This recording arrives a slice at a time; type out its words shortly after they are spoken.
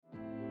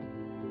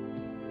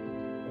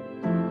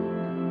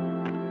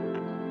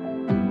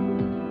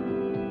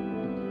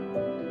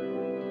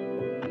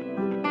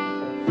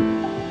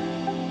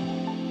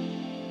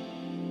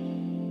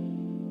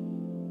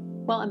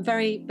Well, I'm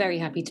very, very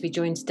happy to be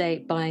joined today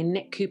by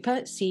Nick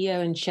Cooper, CEO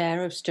and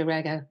Chair of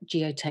Storegga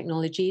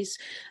Geotechnologies.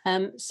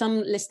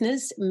 Some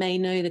listeners may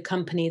know the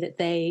company that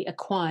they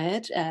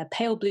acquired,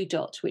 Pale Blue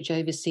Dot, which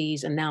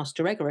oversees, and now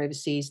Storegga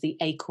oversees, the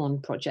Acorn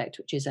project,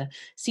 which is a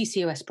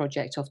CCUS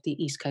project off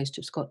the east coast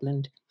of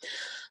Scotland.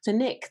 So,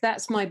 Nick,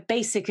 that's my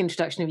basic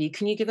introduction of you.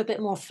 Can you give a bit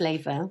more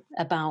flavour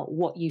about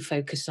what you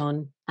focus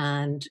on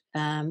and,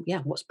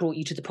 what's brought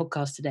you to the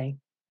podcast today?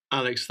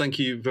 Alex, thank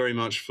you very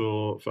much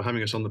for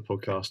having us on the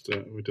podcast.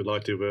 We're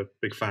delighted. We're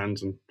big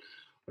fans and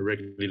I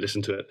regularly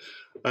listen to it.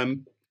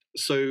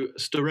 So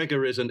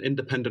Storegga is an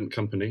independent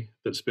company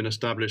that's been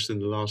established in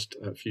the last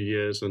few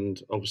years and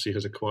obviously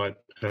has acquired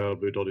Pale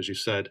Blue Dot, as you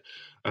said.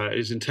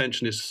 Its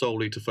intention is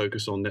solely to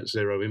focus on net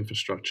zero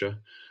infrastructure,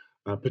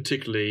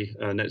 particularly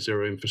net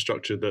zero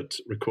infrastructure that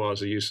requires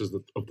the use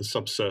of the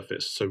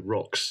subsurface, so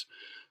rocks.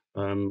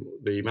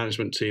 The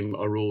management team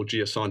are all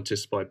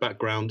geoscientists by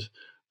background,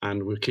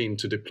 and we're keen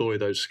to deploy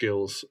those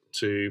skills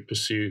to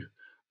pursue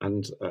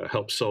and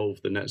help solve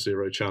the net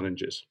zero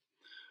challenges.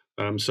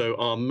 So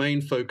our main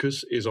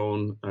focus is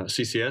on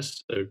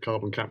CCS, so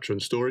carbon capture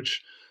and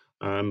storage,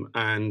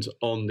 and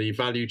on the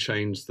value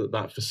chains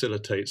that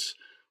facilitates,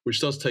 which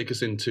does take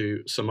us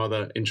into some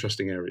other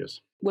interesting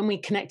areas. When we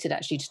connected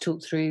actually to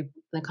talk through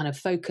the kind of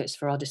focus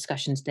for our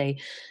discussion today,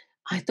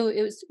 I thought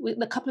it was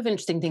a couple of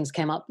interesting things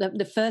came up.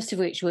 The first of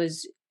which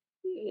was,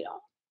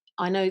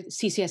 I know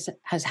CCS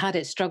has had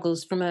its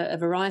struggles from a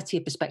variety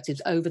of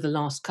perspectives over the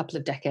last couple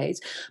of decades,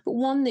 but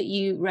one that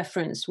you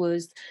referenced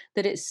was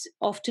that it's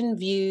often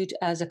viewed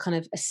as a kind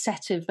of a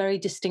set of very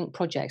distinct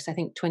projects. I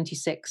think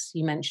 26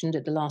 you mentioned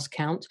at the last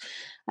count,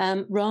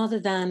 rather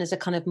than as a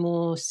kind of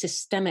more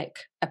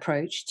systemic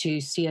approach to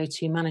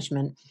CO2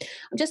 management.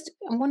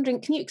 I'm wondering,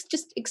 can you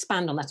just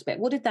expand on that a bit?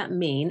 What did that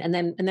mean? And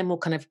then we'll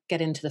kind of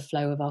get into the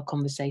flow of our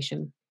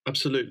conversation.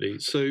 Absolutely.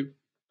 So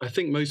I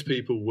think most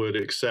people would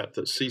accept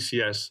that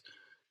CCS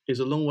is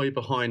a long way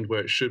behind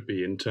where it should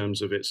be in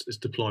terms of its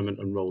deployment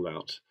and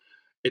rollout.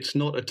 It's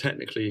not a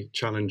technically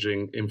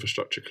challenging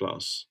infrastructure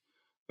class.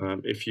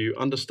 If you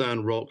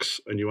understand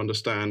rocks and you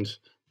understand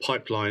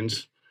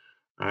pipelines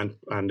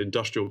and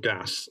industrial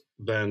gas,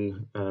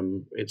 then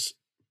it's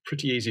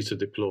pretty easy to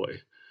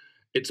deploy.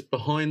 It's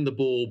behind the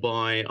ball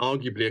by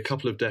arguably a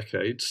couple of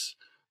decades,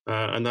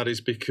 and that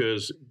is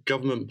because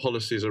government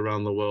policies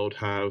around the world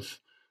have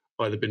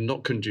either been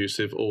not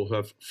conducive or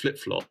have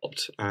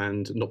flip-flopped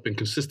and not been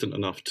consistent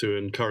enough to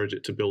encourage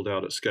it to build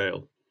out at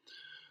scale.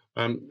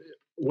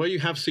 Where you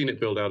have seen it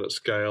build out at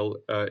scale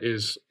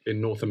is in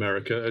North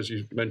America. As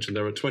you mentioned,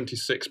 there are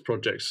 26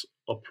 projects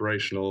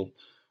operational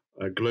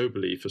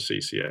globally for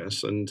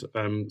CCS.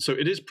 And so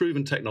it is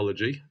proven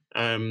technology,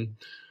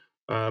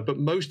 but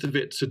most of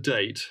it to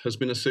date has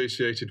been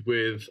associated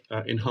with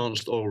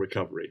enhanced oil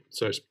recovery.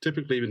 So it's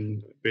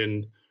typically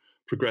been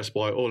progressed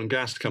by oil and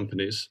gas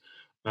companies.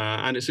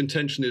 And its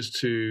intention is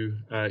to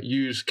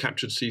use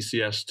captured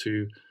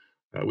CCS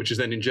which is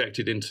then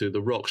injected into the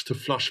rocks to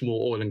flush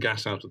more oil and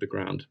gas out of the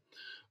ground.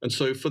 And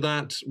so for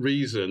that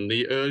reason,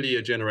 the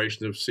earlier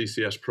generation of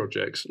CCS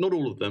projects, not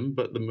all of them,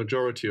 but the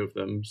majority of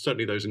them,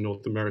 certainly those in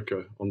North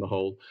America on the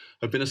whole,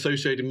 have been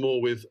associated more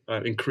with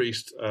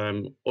increased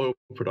oil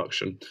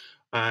production.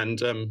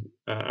 And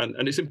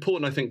it's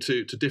important, I think,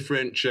 to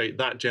differentiate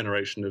that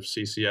generation of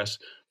CCS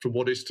from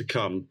what is to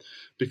come,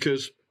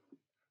 because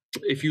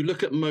if you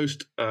look at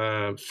most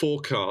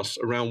forecasts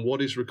around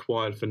what is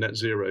required for net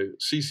zero,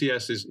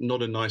 CCS is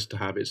not a nice to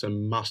have, it's a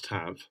must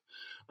have.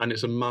 And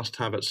it's a must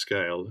have at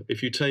scale.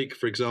 If you take,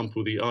 for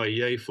example, the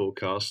IEA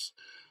forecasts,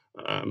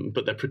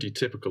 but they're pretty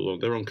typical,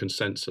 they're on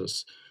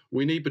consensus,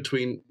 we need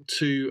between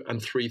 2,000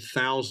 and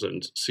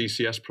 3,000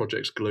 CCS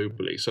projects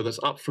globally. So that's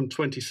up from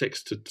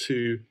 26 to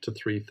 2,000 to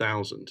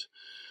 3,000.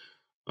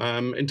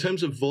 In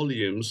terms of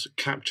volumes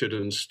captured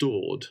and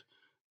stored,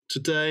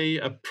 today,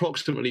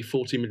 approximately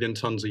 40 million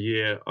tonnes a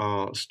year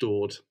are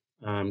stored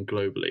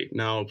globally.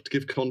 Now, to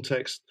give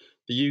context,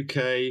 the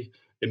UK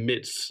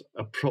emits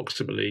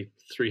approximately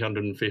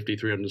 350,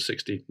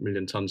 360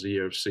 million tonnes a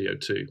year of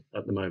CO2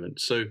 at the moment.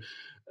 So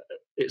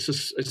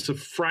it's a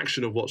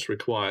fraction of what's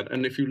required.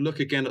 And if you look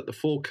again at the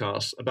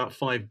forecasts, about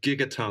 5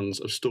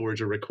 gigatons of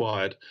storage are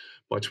required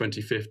by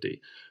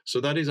 2050. So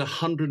that is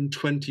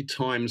 120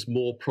 times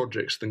more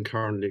projects than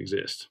currently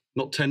exist.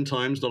 Not 10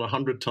 times, not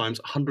 100 times,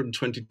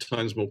 120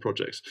 times more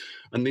projects.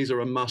 And these are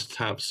a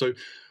must-have. So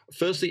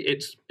firstly,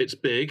 it's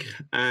big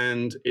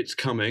and it's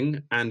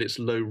coming and it's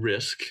low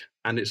risk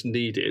and it's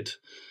needed.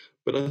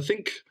 But I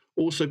think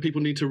also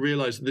people need to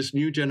realize that this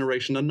new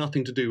generation are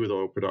nothing to do with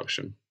oil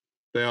production.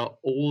 They are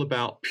all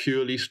about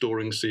purely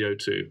storing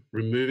CO2,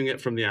 removing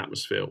it from the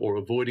atmosphere or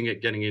avoiding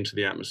it getting into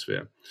the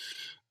atmosphere.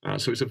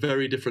 So it's a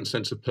very different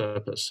sense of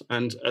purpose.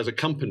 And as a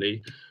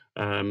company,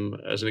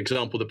 as an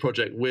example, the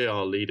project we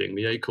are leading,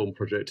 the Acorn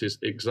project, is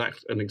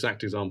an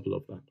exact example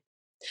of that.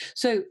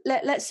 So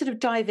let's sort of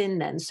dive in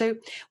then. So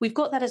we've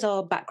got that as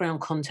our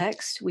background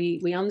context.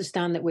 We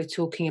understand that we're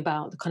talking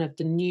about the kind of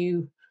the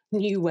new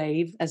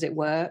wave, as it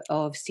were,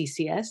 of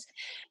CCS.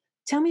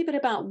 Tell me a bit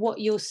about what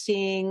you're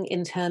seeing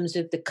in terms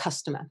of the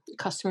customer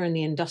and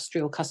the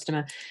industrial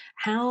customer.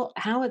 How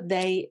are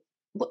they?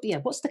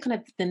 What's the kind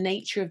of the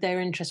nature of their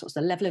interest? What's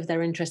the level of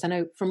their interest? I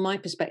know from my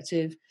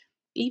perspective,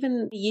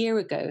 even a year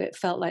ago, it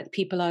felt like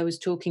people I was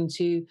talking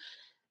to,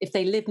 if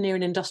they lived near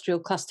an industrial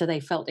cluster, they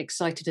felt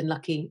excited and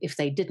lucky. If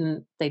they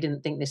didn't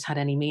think this had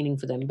any meaning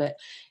for them. But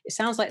it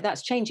sounds like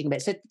that's changing a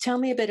bit. So tell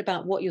me a bit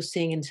about what you're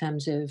seeing in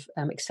terms of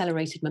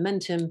accelerated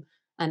momentum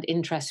and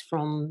interest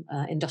from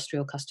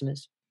industrial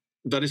customers.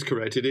 That is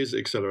correct. It is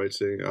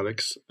accelerating,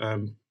 Alex.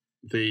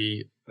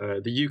 The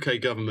UK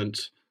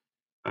government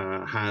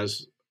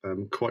has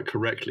quite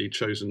correctly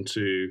chosen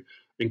to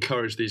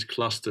encourage these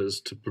clusters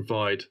to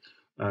provide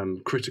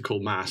critical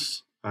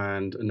mass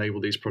and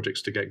enable these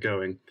projects to get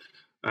going.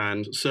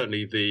 And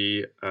certainly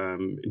the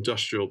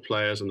industrial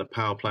players and the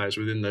power players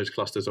within those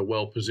clusters are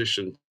well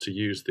positioned to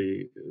use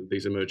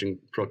these emerging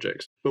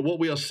projects. But what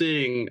we are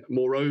seeing,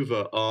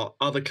 moreover, are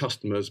other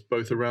customers,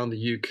 both around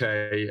the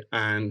UK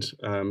and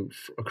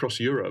across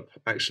Europe,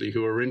 actually,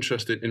 who are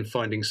interested in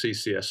finding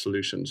CCS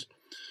solutions.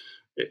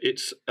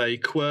 It's a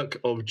quirk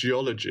of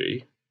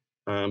geology,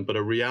 but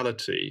a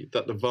reality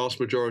that the vast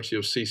majority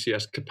of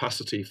CCS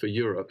capacity for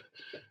Europe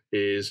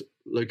is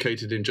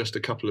located in just a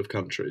couple of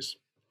countries.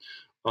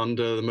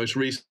 Under the most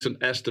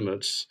recent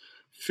estimates,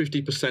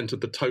 50% of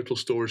the total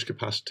storage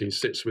capacity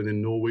sits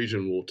within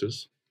Norwegian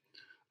waters,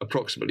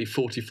 approximately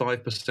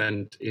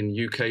 45%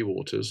 in UK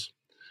waters,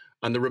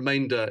 and the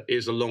remainder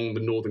is along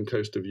the northern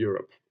coast of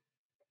Europe.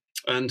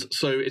 And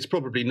so it's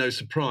probably no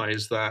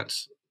surprise that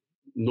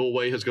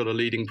Norway has got a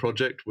leading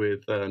project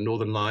with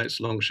Northern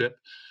Lights, Longship.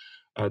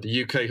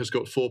 The UK has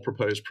got 4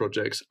 proposed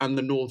projects, and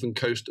the northern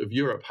coast of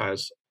Europe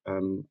has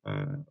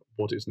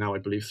what is now, I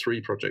believe,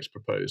 3 projects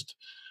proposed.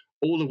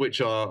 All of which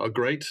are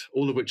great,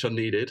 all of which are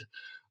needed.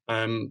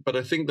 But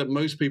I think that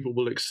most people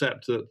will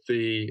accept that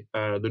the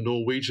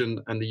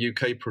Norwegian and the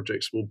UK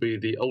projects will be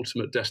the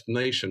ultimate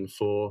destination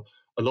for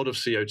a lot of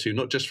CO2,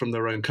 not just from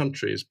their own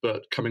countries,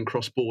 but coming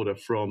cross-border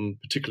from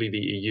particularly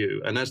the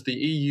EU. And as the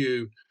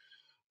EU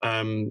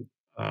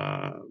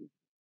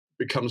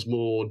becomes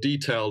more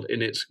detailed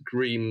in its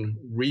green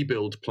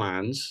rebuild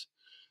plans,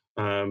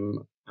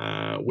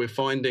 we're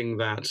finding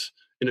that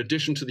in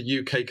addition to the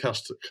UK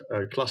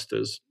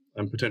clusters,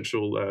 and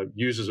potential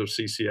users of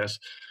CCS,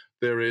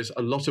 there is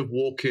a lot of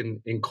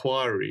walk-in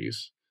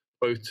inquiries,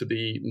 both to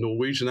the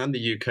Norwegian and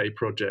the UK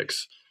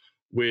projects,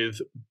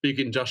 with big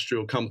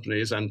industrial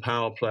companies and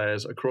power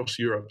players across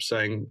Europe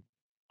saying,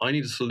 I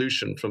need a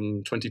solution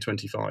from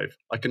 2025.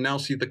 I can now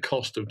see the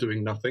cost of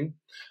doing nothing.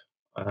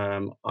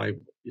 So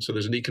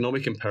there's an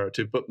economic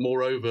imperative, but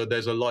moreover,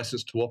 there's a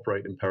license to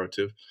operate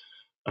imperative.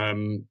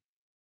 Can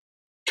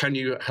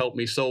you help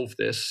me solve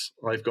this?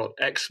 I've got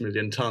X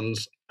million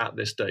tons at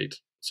this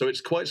date. So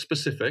it's quite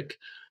specific,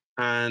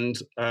 and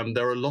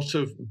there are a lot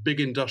of big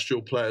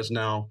industrial players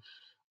now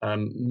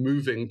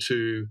moving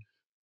to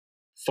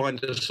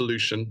find a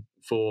solution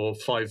for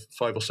five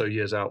or so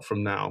years out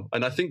from now.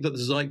 And I think that the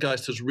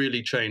zeitgeist has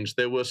really changed.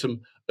 There were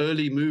some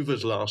early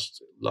movers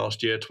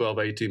last year, 12,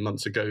 18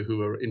 months ago, who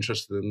were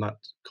interested in that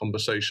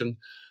conversation.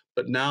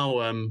 But now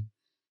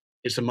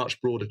it's a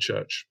much broader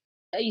church.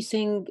 Are you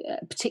seeing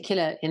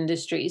particular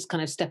industries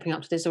kind of stepping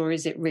up to this, or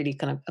is it really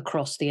kind of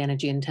across the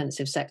energy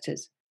intensive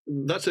sectors?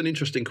 That's an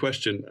interesting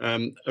question.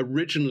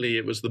 Originally,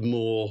 it was the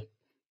more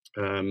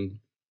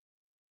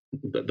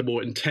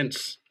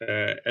intense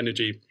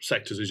energy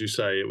sectors, as you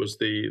say. It was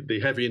the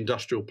heavy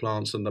industrial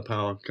plants and the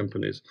power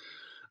companies.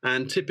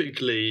 And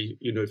typically,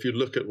 if you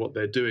look at what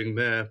they're doing,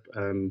 their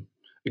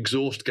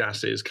exhaust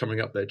gases coming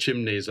up their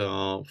chimneys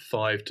are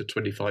 5 to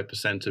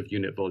 25% of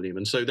unit volume.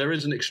 And so there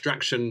is an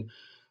extraction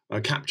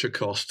capture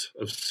cost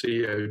of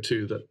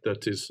CO2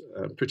 that is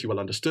pretty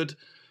well understood.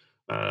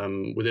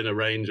 Within a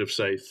range of,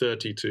 say,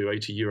 30 to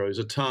 80 euros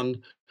a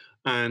tonne.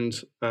 And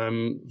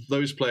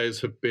those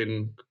players have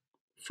been,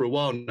 for a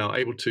while now,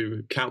 able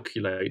to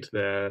calculate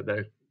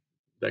their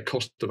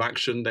cost of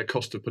action, their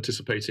cost of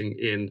participating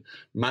in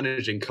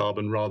managing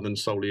carbon rather than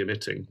solely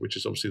emitting, which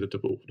is obviously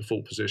the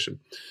default position.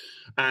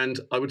 And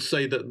I would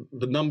say that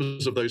the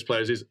numbers of those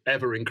players is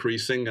ever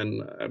increasing,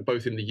 and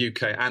both in the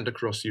UK and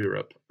across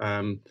Europe.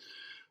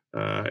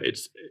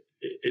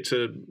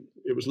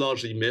 It was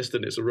largely missed,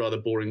 and it's a rather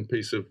boring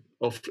piece of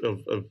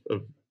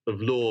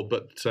law.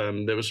 But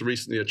there was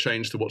recently a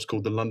change to what's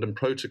called the London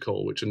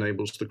Protocol, which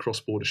enables the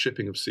cross-border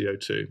shipping of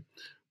CO2,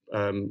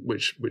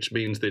 which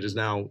means that it is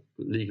now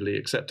legally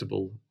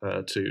acceptable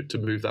to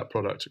move that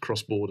product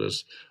across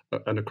borders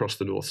and across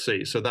the North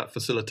Sea. So that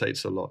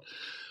facilitates a lot.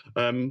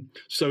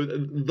 So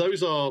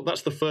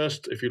that's the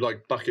first, if you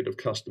like, bucket of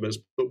customers.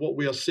 But what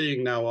we are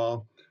seeing now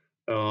are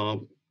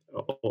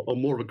on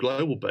more of a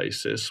global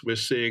basis, we're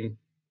seeing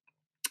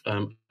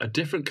a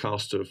different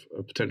cast of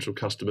potential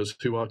customers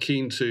who are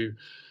keen to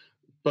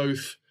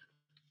both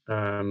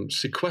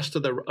sequester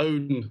their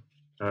own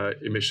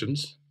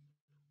emissions,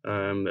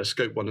 their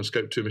Scope 1 and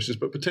Scope 2 emissions,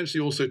 but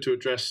potentially also to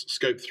address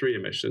Scope 3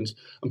 emissions,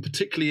 and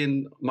particularly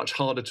in much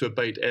harder to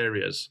abate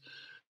areas.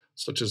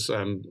 such as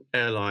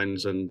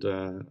airlines and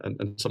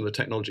some of the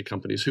technology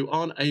companies, who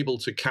aren't able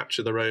to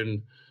capture their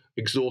own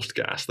exhaust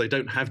gas. They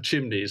don't have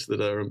chimneys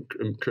that are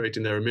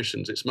creating their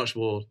emissions. It's much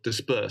more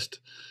dispersed.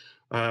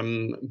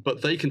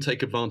 But they can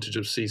take advantage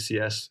of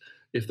CCS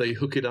if they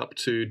hook it up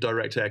to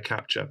direct air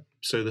capture.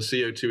 So the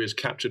CO2 is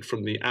captured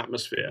from the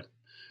atmosphere,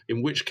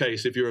 in which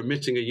case, if you're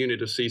emitting a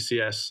unit of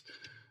CCS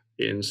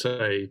in,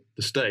 say,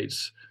 the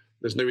States,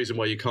 there's no reason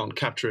why you can't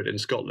capture it in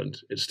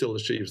Scotland. It still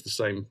achieves the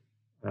same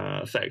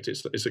effect.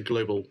 It's a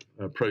global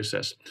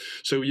process.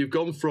 So you've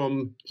gone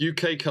from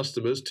UK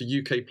customers to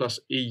UK plus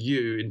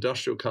EU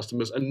industrial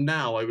customers, and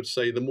now I would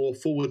say the more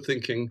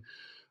forward-thinking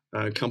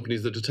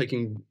companies that are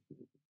taking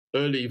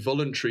early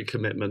voluntary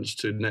commitments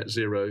to net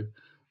zero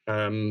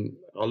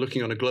are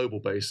looking on a global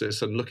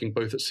basis and looking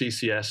both at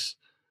CCS,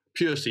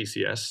 pure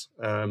CCS,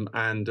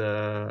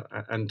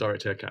 and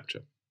direct air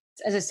capture.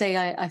 As I say,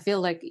 I feel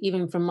like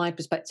even from my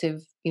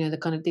perspective,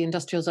 the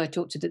industrials I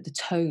talked to, that the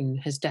tone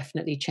has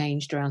definitely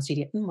changed around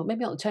CDS. Well,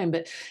 maybe not the tone,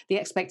 but the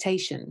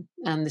expectation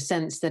and the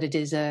sense that it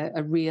is a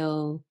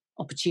real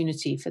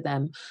opportunity for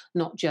them,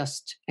 not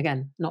just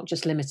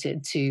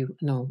limited to,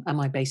 no, am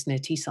I based near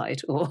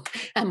Teesside, or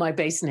am I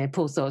based near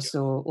Porthos,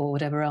 or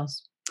whatever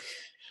else.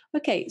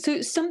 Okay,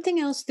 so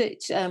something else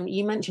that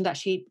you mentioned,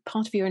 actually,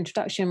 part of your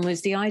introduction,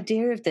 was the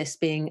idea of this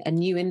being a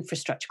new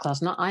infrastructure class.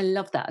 And I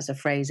love that as a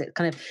phrase. It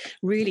kind of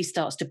really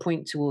starts to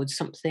point towards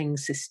something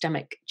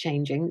systemic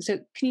changing. So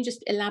can you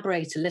just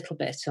elaborate a little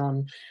bit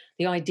on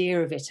the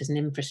idea of it as an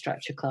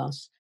infrastructure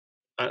class?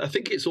 I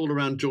think it's all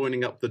around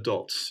joining up the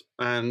dots.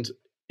 And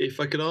if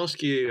I could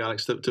ask you,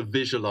 Alex, to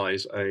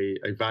visualize a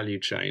value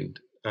chain,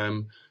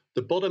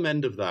 the bottom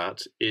end of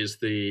that is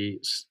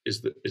the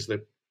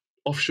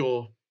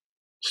offshore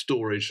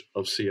storage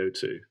of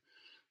CO2.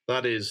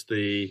 That is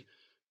the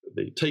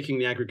taking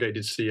the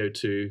aggregated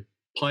CO2,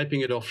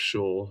 piping it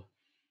offshore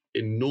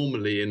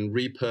normally in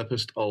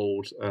repurposed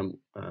old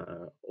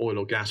oil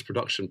or gas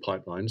production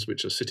pipelines,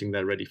 which are sitting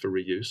there ready for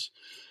reuse,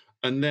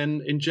 and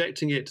then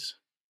injecting it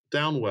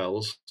down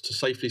wells to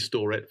safely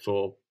store it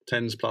for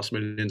tens plus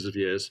millions of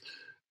years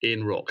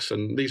in rocks.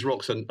 And these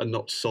rocks are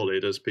not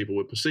solid as people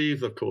would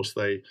perceive. Of course,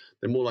 they're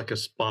more like a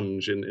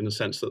sponge in the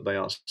sense that they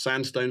are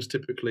sandstones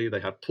typically. They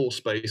have pore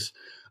space,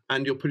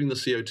 and you're putting the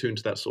CO2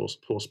 into that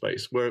pore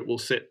space where it will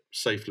sit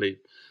safely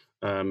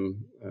for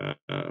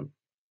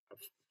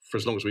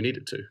as long as we need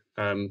it to.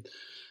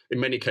 In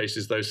many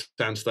cases, those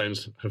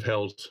sandstones have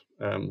held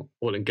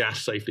oil and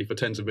gas safely for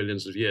tens of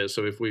millions of years.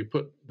 So if we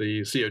put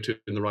the CO2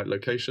 in the right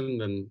location,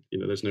 then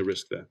there's no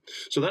risk there.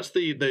 So that's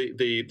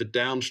the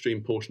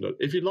downstream portion of it.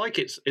 If you like,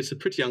 it's a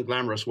pretty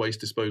unglamorous waste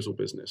disposal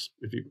business,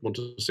 if you want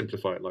to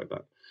simplify it like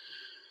that.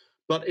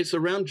 But it's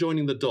around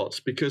joining the dots,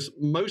 because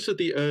most of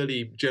the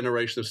early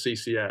generation of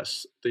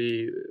CCS,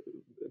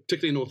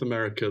 particularly in North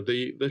America,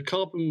 the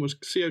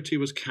CO2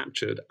 was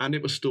captured and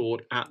it was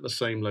stored at the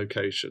same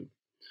location.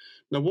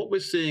 Now, what we're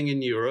seeing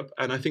in Europe,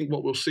 and I think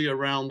what we'll see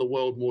around the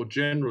world more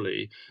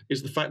generally,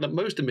 is the fact that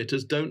most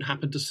emitters don't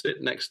happen to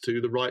sit next to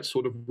the right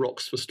sort of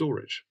rocks for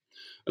storage.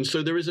 And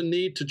so there is a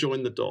need to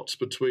join the dots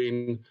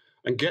between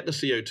and get the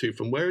CO2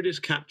 from where it is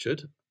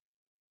captured,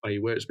 i.e.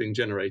 where it's being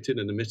generated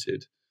and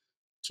emitted,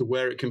 to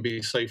where it can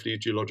be safely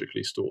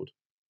geologically stored.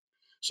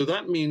 So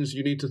that means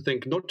you need to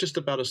think not just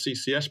about a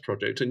CCS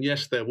project, and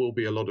yes, there will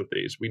be a lot of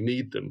these. We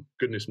need them.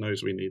 Goodness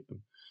knows we need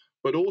them.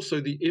 But also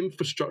the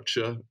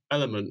infrastructure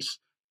elements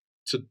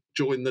to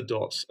join the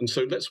dots. And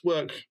so let's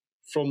work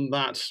from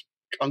that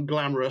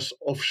unglamorous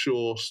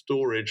offshore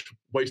storage,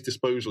 waste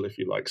disposal, if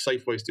you like,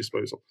 safe waste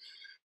disposal.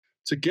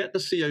 To get the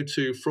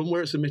CO2 from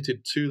where it's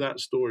emitted to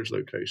that storage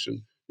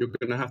location, you're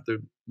going to have to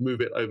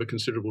move it over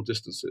considerable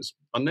distances.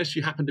 Unless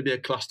you happen to be a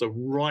cluster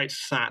right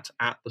sat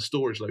at the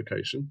storage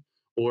location,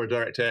 or a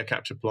direct air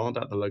capture plant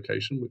at the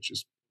location, which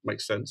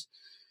makes sense,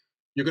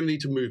 you're going to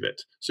need to move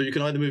it. So you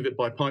can either move it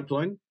by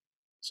pipeline,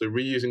 so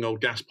reusing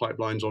old gas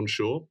pipelines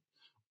onshore,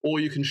 or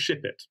you can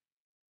ship it.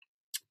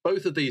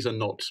 Both of these are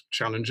not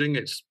challenging.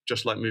 It's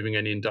just like moving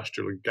any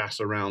industrial gas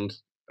around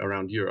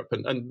Europe.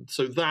 And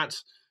so that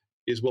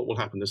is what will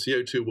happen. The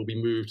CO2 will be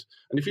moved.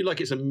 And if you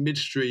like, it's a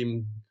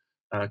midstream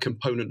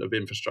component of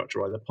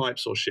infrastructure, either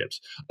pipes or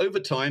ships. Over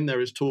time, there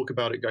is talk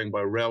about it going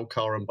by rail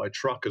car and by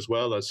truck as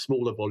well, as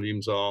smaller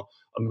volumes are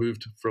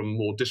moved from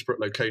more disparate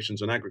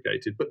locations and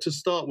aggregated. But to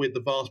start with, the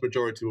vast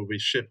majority will be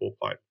ship or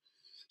pipe.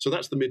 So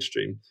that's the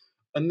midstream.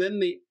 And then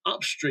the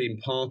upstream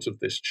part of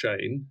this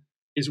chain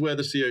is where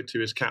the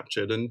CO2 is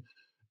captured. And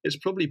it's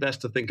probably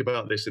best to think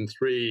about this in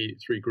three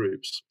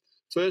groups.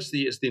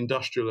 Firstly, it's the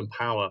industrial and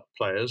power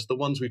players, the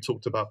ones we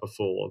talked about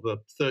before, the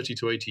 30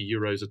 to 80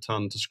 euros a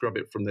tonne to scrub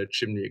it from their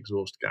chimney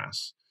exhaust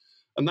gas.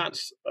 And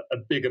that's a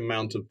big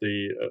amount of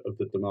the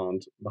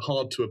demand, the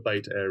hard to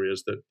abate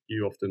areas that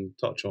you often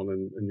touch on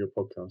in your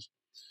podcast.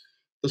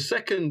 The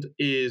second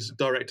is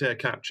direct air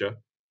capture.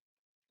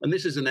 And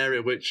this is an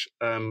area which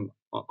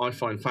I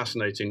find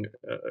fascinating.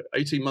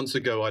 18 months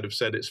ago, I'd have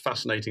said it's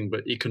fascinating,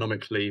 but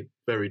economically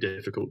very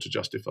difficult to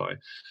justify.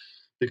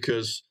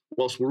 because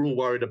whilst we're all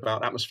worried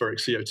about atmospheric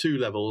CO2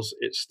 levels,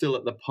 it's still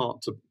at the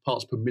parts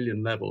per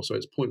million level, so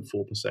it's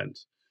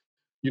 0.4%.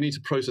 You need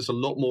to process a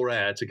lot more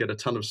air to get a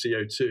ton of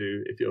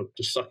CO2 if you're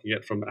just sucking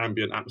it from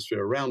ambient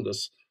atmosphere around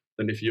us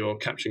than if you're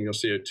capturing your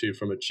CO2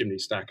 from a chimney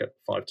stack at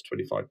 5 to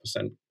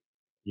 25%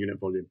 unit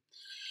volume.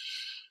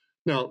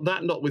 Now,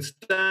 that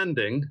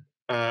notwithstanding,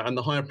 and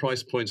the higher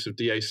price points of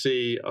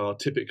DAC are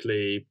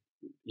typically,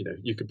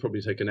 you could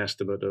probably take an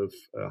estimate of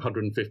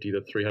 150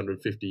 to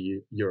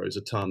 350 euros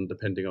a ton,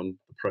 depending on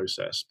the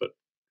process, but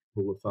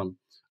rule of thumb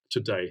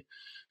today.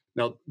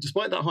 Now,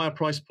 despite that higher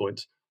price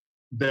point,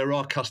 there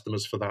are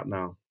customers for that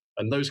now.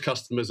 And those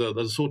customers are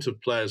the sort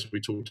of players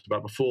we talked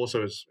about before.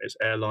 So it's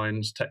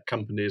airlines, tech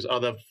companies,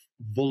 other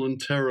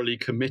voluntarily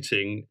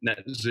committing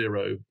net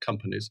zero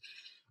companies.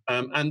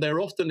 And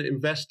they're often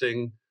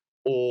investing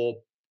or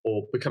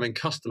becoming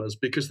customers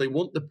because they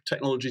want the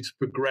technology to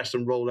progress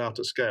and roll out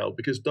at scale,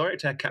 because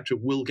direct air capture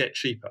will get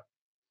cheaper.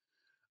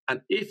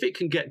 And if it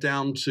can get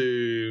down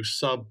to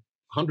sub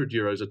 100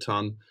 euros a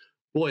ton,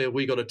 boy, have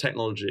we got a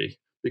technology,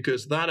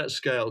 because that at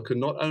scale can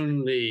not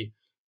only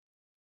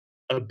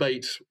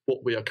abate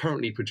what we are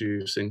currently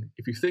producing.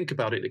 If you think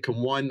about it, it can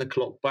wind the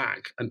clock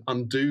back and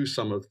undo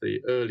some of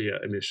the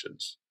earlier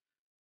emissions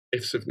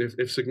if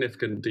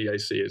significant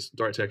DAC is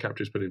direct air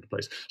capture is put into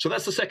place. So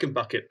that's the second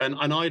bucket. And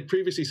I had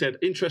previously said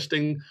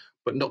interesting,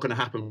 but not going to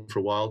happen for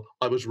a while.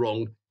 I was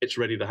wrong. It's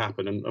ready to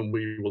happen, and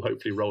we will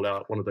hopefully roll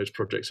out one of those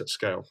projects at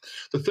scale.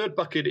 The third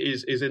bucket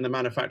is in the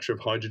manufacture of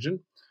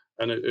hydrogen.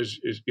 And as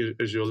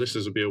your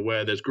listeners will be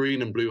aware, there's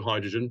green and blue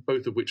hydrogen,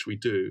 both of which we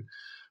do.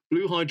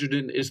 Blue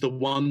hydrogen is the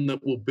one that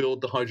will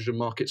build the hydrogen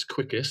markets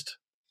quickest,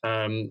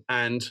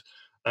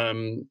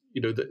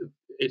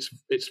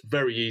 it's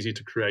very easy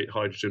to create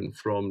hydrogen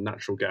from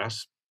natural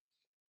gas,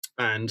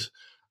 and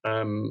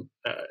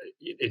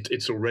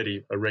it's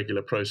already a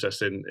regular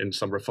process in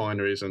some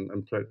refineries and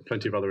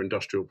plenty of other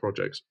industrial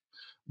projects.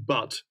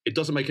 But it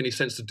doesn't make any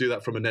sense to do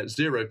that from a net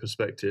zero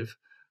perspective,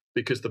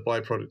 because the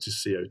byproduct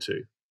is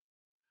CO2.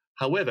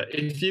 However,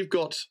 if you've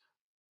got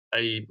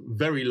a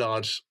very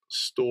large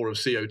store of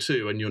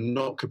CO2 and you're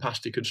not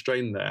capacity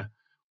constrained there,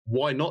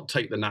 why not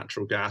take the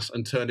natural gas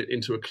and turn it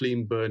into a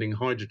clean burning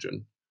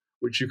hydrogen,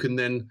 which you can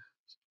then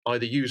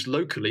either use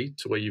locally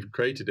to where you've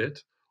created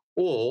it,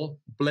 or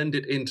blend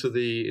it into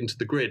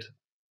the grid,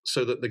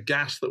 so that the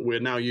gas that we're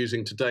now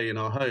using today in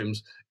our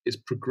homes is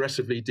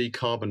progressively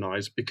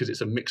decarbonized, because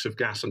it's a mix of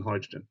gas and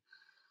hydrogen.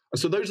 And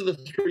so those are the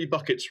three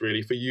buckets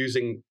really for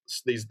using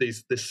this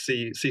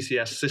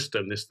CCS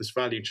system, this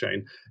value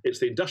chain. It's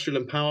the industrial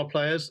and power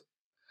players,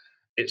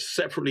 it's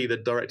separately the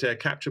direct air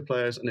capture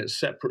players, and it's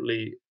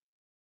separately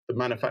the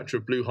manufacture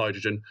of blue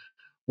hydrogen,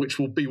 which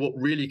will be what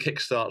really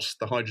kickstarts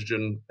the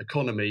hydrogen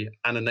economy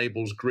and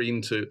enables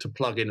green to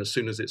plug in as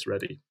soon as it's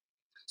ready.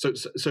 So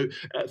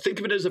think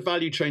of it as a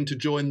value chain to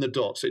join the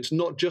dots. It's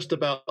not just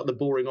about the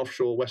boring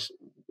offshore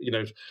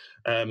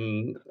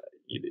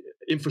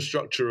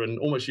infrastructure and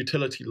almost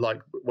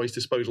utility-like waste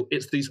disposal.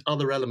 It's these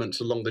other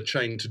elements along the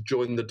chain to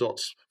join the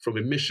dots from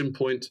emission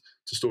point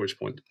to storage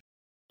point.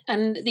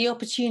 And the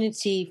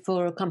opportunity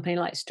for a company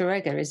like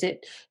Storegga, is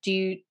it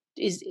the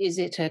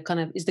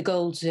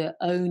goal to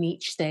own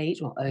each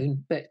stage, not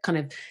own, but kind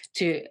of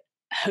to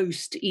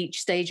host each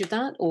stage of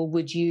that, or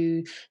would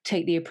you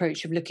take the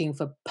approach of looking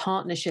for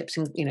partnerships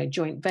and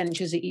joint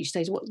ventures at each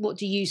stage? What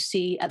do you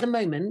see at the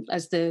moment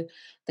as the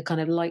kind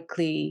of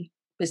likely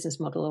business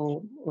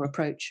model or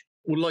approach?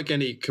 Well, like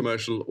any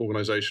commercial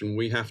organisation,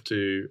 we have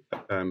to.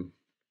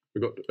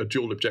 We've got a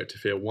dual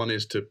objective here. One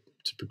is to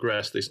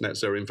progress this net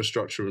zero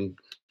infrastructure and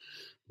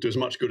do as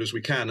much good as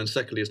we can, and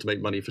secondly is to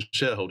make money for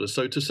shareholders.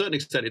 So to a certain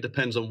extent, it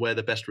depends on where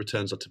the best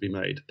returns are to be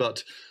made.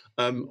 But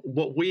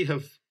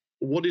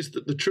what is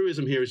the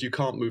truism here is you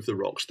can't move the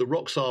rocks. The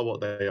rocks are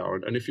what they are.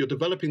 And if you're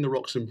developing the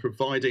rocks and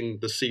providing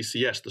the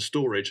CCS, the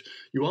storage,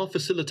 you are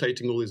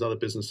facilitating all these other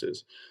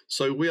businesses.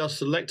 So we are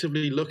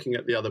selectively looking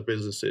at the other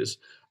businesses,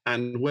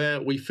 and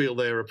where we feel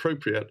they're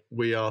appropriate,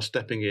 we are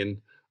stepping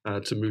in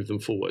to move them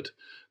forward.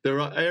 There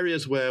are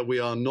areas where we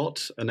are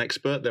not an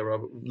expert. There are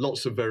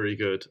lots of very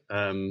good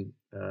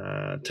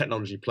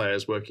technology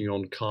players working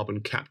on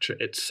carbon capture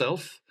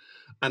itself,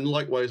 and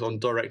likewise on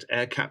direct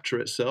air capture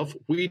itself.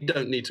 We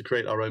don't need to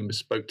create our own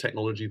bespoke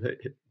technology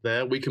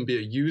there. We can be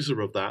a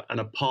user of that and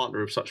a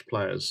partner of such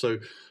players. So,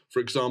 for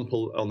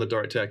example, on the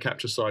direct air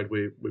capture side,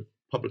 we're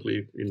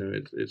publicly,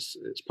 it's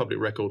public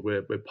record.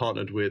 We're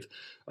partnered with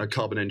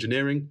Carbon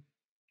Engineering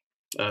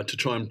to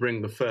try and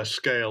bring the first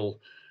scale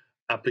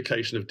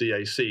application of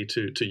DAC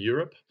to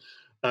Europe.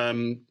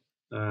 And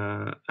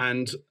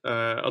on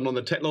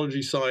the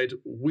technology side,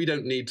 we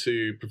don't need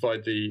to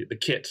provide the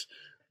kit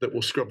that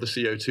will scrub the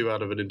CO2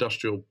 out of an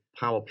industrial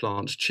power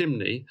plant's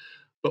chimney,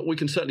 but we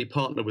can certainly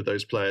partner with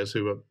those players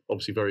who are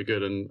obviously very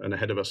good and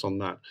ahead of us on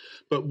that.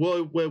 But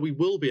where we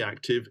will be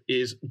active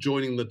is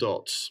joining the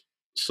dots.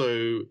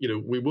 So,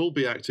 we will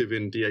be active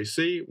in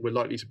DAC. We're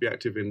likely to be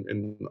active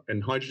in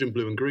hydrogen,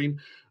 blue and green.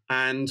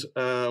 And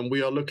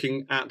we are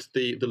looking at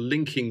the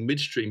linking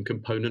midstream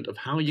component of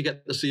how you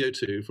get the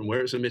CO2 from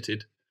where it's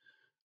emitted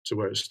to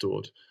where it's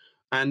stored.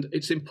 And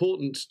it's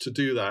important to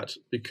do that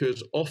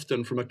because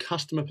often from a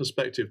customer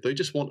perspective, they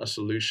just want a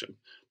solution.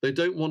 They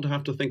don't want to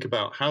have to think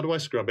about how do I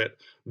scrub it,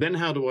 then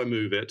how do I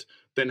move it,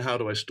 then how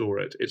do I store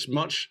it. It's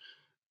much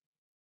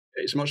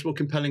more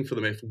compelling for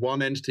them if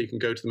one entity can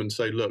go to them and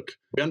say, look,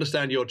 we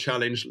understand your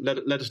challenge,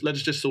 let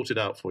us just sort it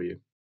out for you.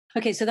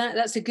 Okay, so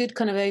that's a good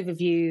kind of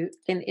overview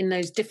in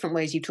those different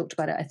ways you talked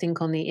about it, I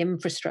think, on the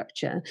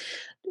infrastructure.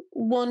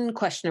 One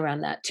question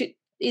around that.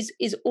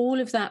 Is all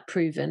of that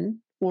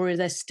proven, or are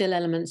there still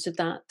elements of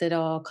that that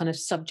are kind of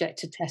subject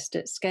to test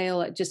at scale?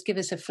 Like, just give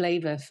us a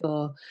flavour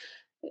for,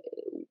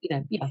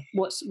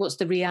 what's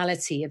the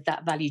reality of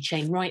that value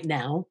chain right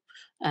now,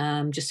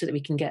 just so that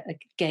we can get a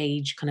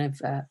gauge kind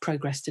of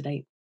progress to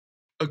date.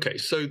 Okay,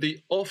 so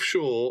the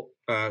offshore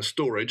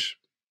storage,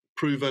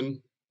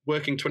 proven,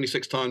 working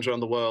 26 times around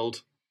the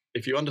world.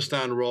 If you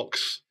understand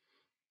rocks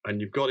and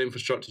you've got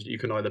infrastructure that you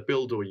can either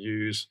build or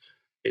use,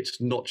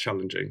 it's not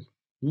challenging.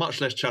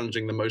 Much less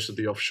challenging than most of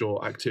the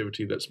offshore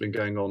activity that's been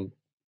going on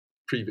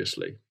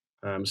previously.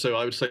 So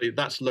I would say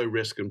that's low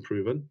risk and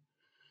proven.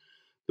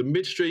 The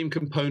midstream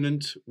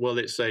component, well,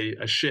 it's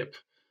a ship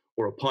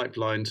or a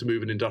pipeline to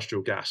move an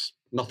industrial gas.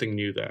 Nothing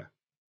new there.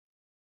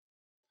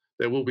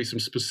 There will be some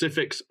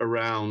specifics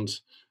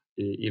around,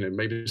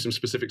 maybe some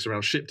specifics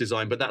around ship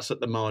design, but that's at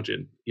the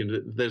margin.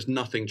 There's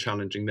nothing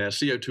challenging there.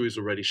 CO2 is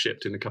already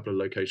shipped in a couple of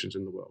locations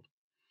in the world.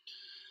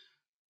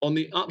 On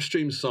the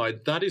upstream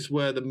side, that is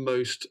where the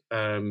most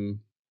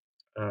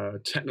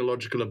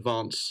technological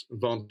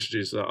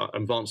advances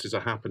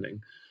are happening.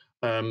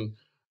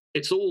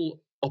 It's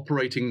all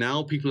operating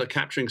now. People are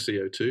capturing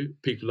CO2,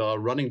 people are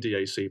running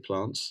DAC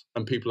plants,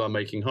 and people are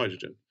making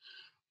hydrogen.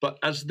 But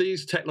as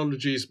these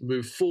technologies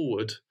move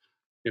forward,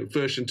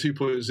 version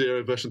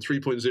 2.0, version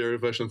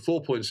 3.0, version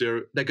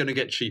 4.0, they're going to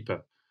get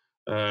cheaper.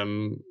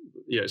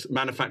 It's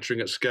manufacturing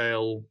at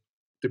scale,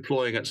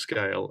 deploying at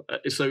scale.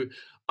 So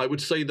I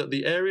would say that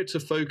the area to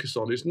focus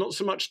on is not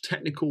so much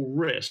technical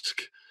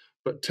risk,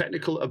 but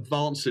technical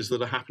advances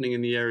that are happening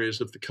in the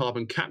areas of the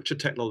carbon capture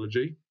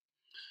technology,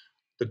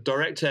 the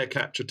direct air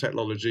capture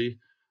technology,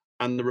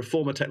 and the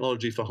reformer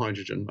technology for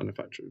hydrogen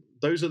manufacturing.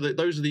 Those are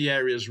the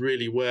areas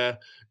really where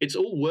it's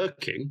all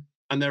working,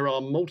 and there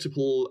are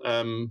multiple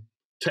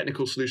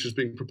technical solutions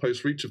being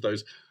proposed for each of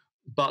those.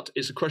 But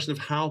it's a question of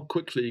how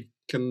quickly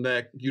can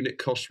their unit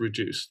costs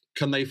reduce?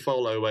 Can they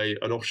follow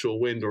an offshore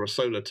wind or a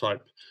solar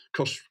type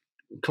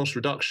cost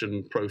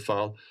reduction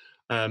profile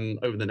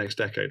over the next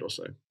decade or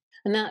so?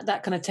 And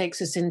that kind of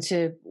takes us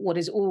into what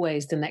is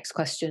always the next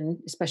question,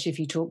 especially if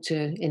you talk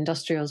to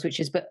industrials,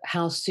 which is, but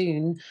how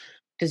soon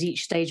does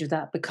each stage of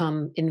that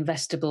become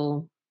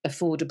investable,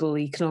 affordable,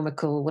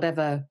 economical,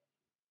 whatever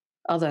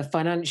other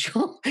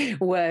financial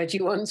word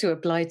you want to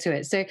apply to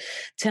it? So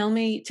tell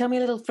me a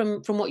little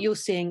from what you're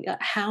seeing,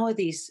 how are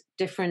these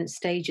different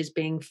stages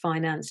being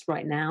financed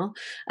right now,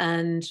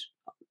 and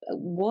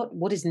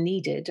what is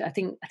needed? I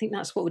think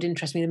that's what would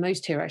interest me the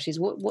most here, actually, is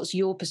what's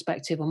your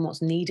perspective on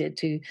what's needed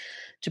to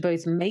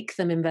both make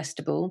them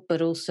investable, but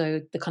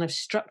also the kind of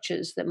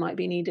structures that might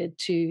be needed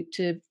to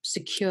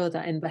secure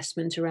that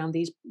investment around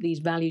these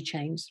value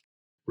chains.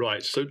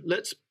 Right. So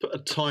let's put a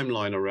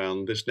timeline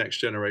around this next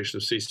generation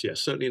of CCS,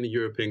 certainly in the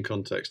European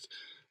context.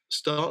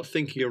 Start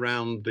thinking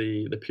around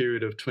the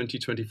period of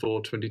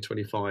 2024,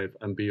 2025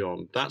 and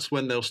beyond. That's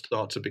when they'll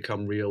start to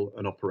become real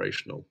and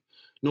operational.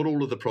 Not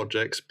all of the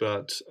projects,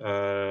 but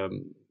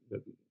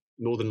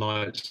Northern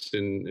Lights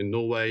in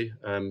Norway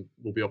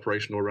will be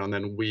operational around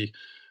then. We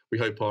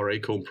hope our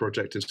Acorn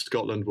project in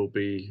Scotland will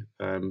be,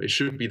 it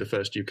should be the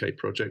first UK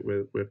project.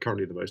 We're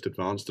currently the most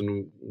advanced,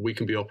 and we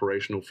can be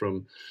operational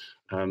from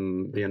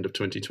the end of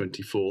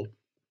 2024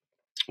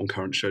 on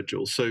current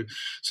schedule. So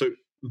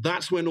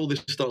that's when all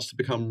this starts to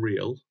become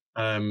real.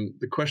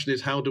 The question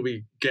is, how do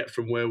we get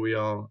from where we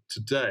are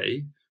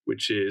today,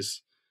 which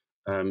is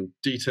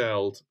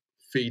detailed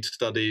feed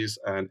studies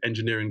and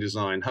engineering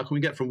design, how can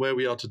we get from where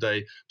we are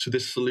today to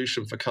this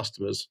solution for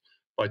customers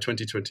by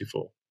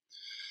 2024?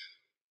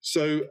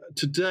 So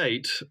to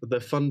date, the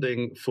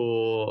funding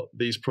for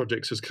these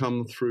projects has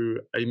come through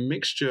a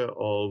mixture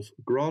of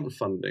grant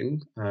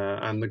funding,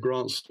 and the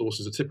grant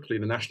sources are typically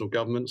the national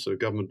government, so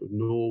government of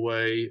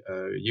Norway,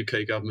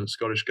 UK government,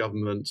 Scottish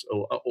government,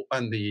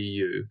 and the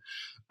EU.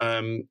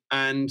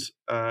 And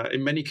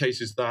in many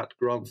cases, that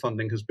grant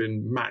funding has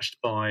been matched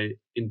by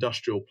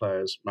industrial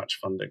players' match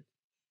funding.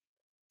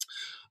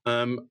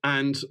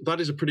 And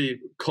that is a pretty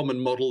common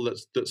model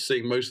that's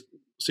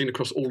seen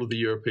across all of the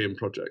European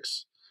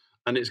projects.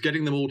 And it's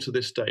getting them all to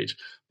this stage.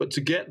 But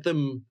to get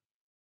them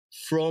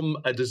from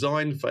a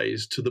design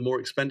phase to the more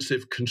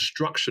expensive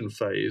construction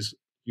phase,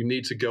 you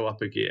need to go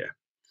up a gear.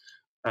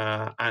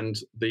 And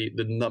the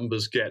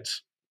numbers get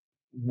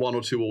one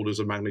or two orders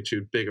of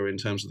magnitude bigger in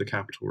terms of the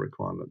capital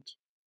requirement.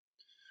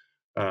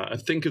 I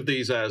think of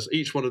these as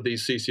each one of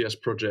these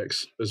CCS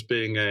projects as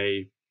being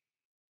a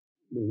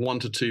 $1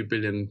 to $2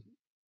 billion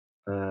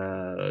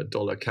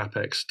dollar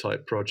capex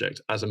type project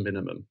as a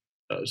minimum,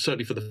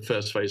 certainly for the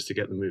first phase to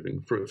get them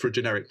moving for a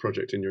generic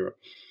project in Europe.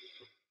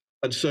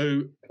 And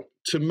so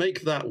to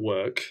make that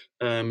work,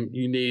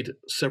 you need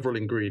several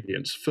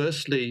ingredients.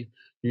 Firstly,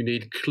 you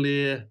need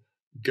clear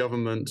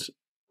government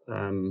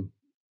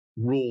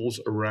rules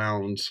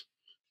around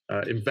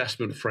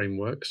investment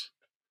frameworks.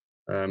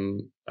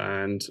 And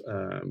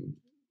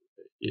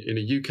in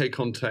a UK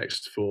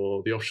context,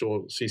 for the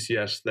offshore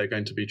CCS, they're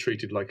going to be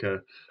treated like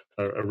a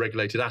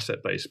regulated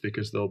asset base,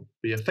 because there'll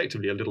be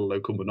effectively a little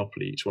local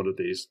monopoly each one of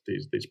these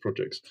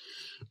projects.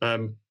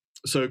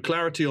 So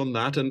clarity on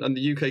that, and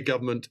the UK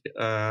government,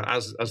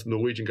 as the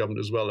Norwegian government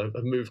as well,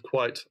 have moved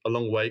quite a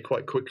long way,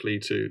 quite quickly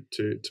to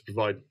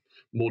provide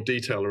more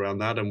detail around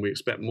that, and we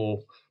expect more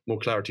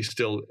clarity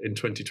still in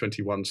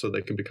 2021, so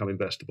they can become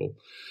investable.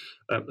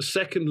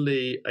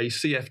 Secondly, a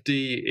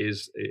CFD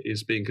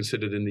is being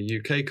considered in the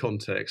UK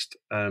context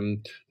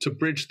to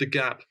bridge the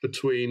gap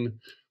between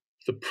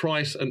the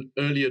price an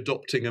early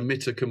adopting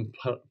emitter can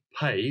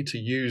pay to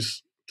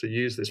use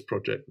these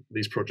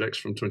projects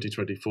from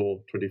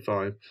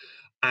 2024-25,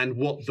 and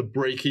what the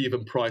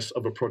break-even price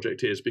of a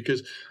project is.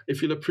 Because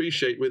if you'll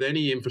appreciate, with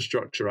any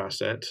infrastructure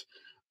asset,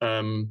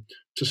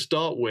 to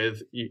start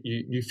with,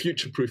 you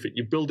future-proof it.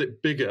 You build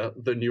it bigger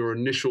than your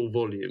initial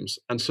volumes.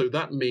 And so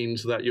that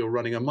means that you're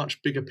running a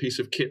much bigger piece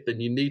of kit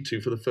than you need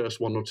to for the first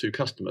one or two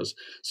customers.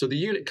 So the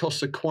unit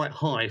costs are quite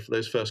high for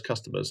those first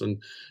customers.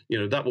 And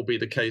that will be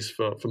the case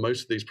for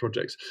most of these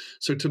projects.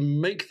 So to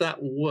make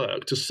that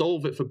work, to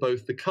solve it for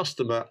both the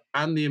customer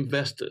and the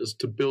investors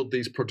to build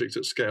these projects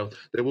at scale,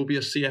 there will be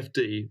a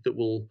CFD that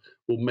will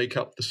make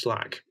up the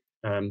slack.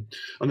 And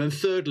then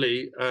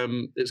thirdly,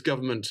 it's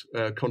government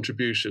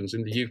contributions.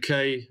 In the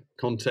UK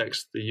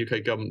context, the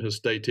UK government has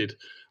stated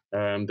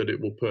that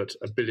it will put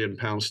 £1 billion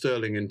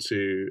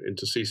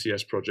into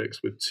CCS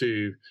projects, with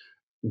 2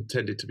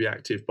 intended to be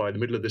active by the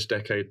middle of this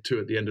decade,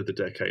 2 at the end of the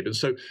decade. And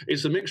so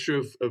it's a mixture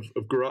of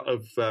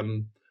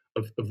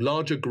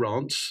larger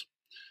grants,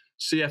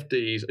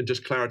 CFDs, and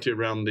just clarity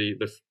around the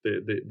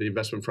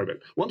investment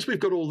framework. Once we've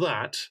got all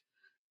that,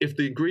 if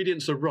the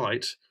ingredients are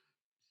right,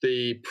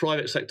 the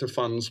private sector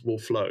funds will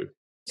flow.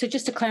 So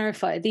just to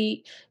clarify,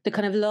 the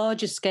kind of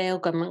larger scale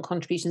government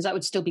contributions, that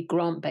would still be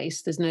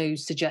grant-based. There's no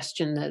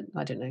suggestion that,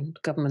 I don't know,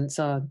 governments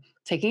are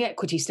taking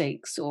equity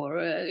stakes or,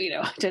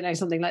 I don't know,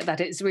 something like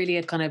that. It's really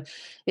a kind of,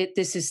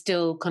 this is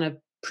still kind of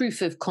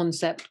proof of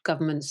concept,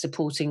 government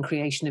supporting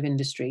creation of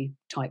industry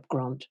type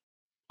grant.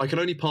 I can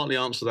only partly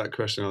answer that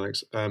question,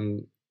 Alex.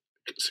 So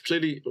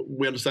clearly,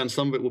 we understand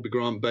some of it will be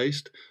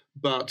grant-based,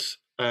 but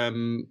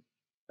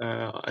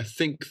I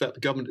think that the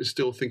government is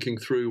still thinking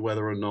through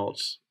whether or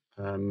not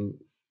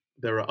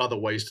there are other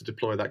ways to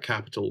deploy that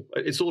capital.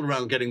 It's all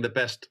around getting the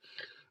best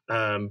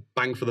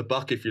bang for the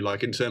buck, if you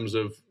like, in terms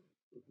of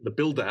the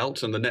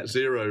build-out and the net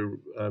zero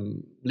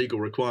legal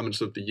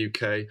requirements of the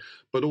UK,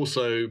 but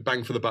also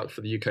bang for the buck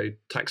for the UK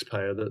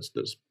taxpayer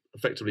that's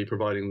effectively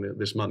providing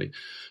this money.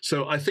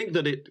 So I think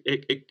that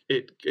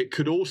it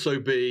could also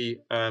be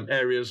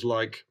areas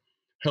like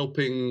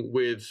helping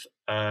with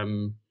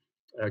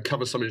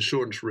cover some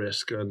insurance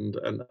risk and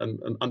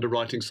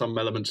underwriting some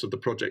elements of the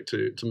project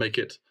to make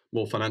it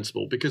more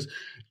financeable. Because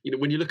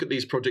when you look at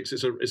these projects,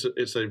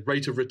 it's a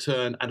rate of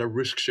return and a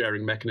risk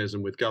sharing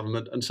mechanism with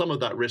government, and some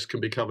of that risk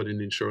can be covered in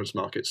the insurance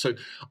market. So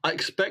I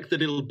expect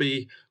that it'll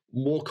be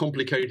more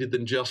complicated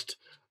than just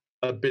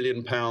 £1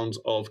 billion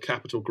of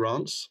capital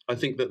grants. I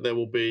think that there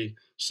will be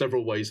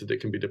several ways that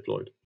it can be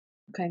deployed.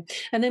 Okay.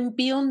 And then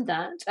beyond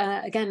that,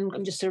 again,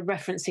 I'm just sort of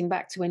referencing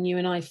back to when you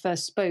and I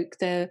first spoke,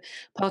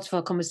 part of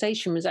our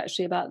conversation was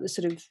actually about the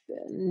sort of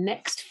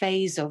next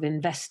phase of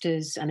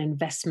investors and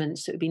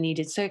investments that would be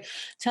needed. So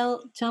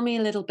tell me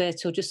a little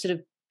bit, or just sort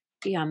of,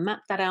 map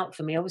that out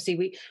for me.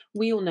 Obviously,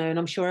 we all know, and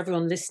I'm sure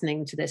everyone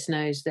listening to this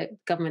knows, that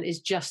government is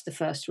just the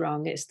first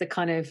rung. It's the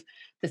kind of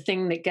the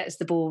thing that gets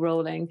the ball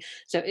rolling.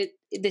 So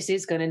this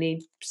is going to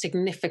need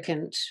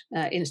significant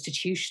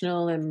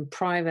institutional and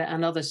private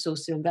and other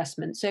sources of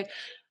investment. So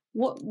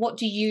what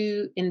do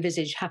you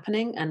envisage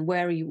happening, and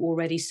where are you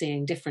already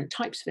seeing different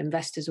types of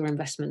investors or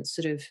investments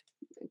sort of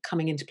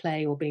coming into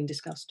play or being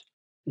discussed?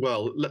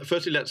 Well,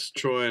 firstly, let's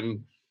try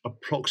and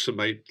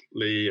approximately,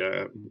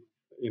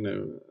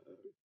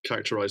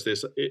 characterise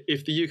this.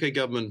 If the UK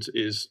government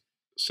is,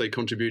 say,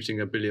 contributing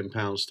 £1 billion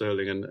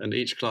and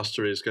each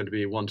cluster is going to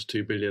be £1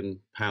 to £2 billion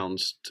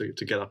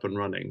to get up and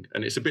running,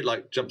 and it's a bit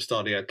like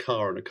jump-starting a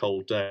car on a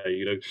cold day.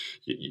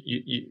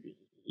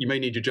 You may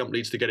need your jump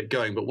leads to get it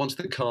going, but once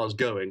the car's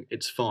going,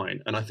 it's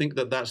fine. And I think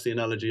that that's the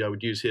analogy I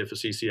would use here for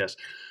CCS.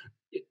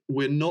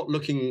 We're not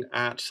looking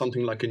at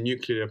something like a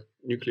nuclear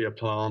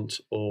plant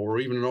or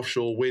even an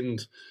offshore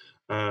wind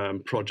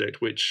project,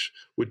 which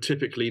would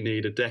typically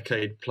need a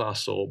decade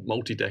plus or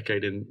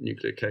multi-decade in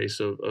nuclear case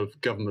of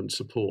government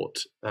support.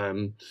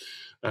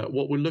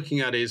 What we're looking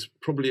at is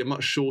probably a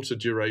much shorter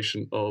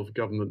duration of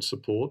government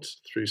support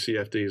through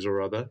CFDs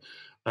or other,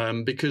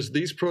 because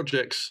these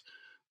projects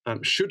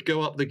should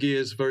go up the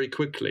gears very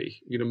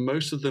quickly.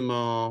 Most of them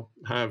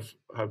have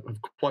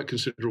quite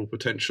considerable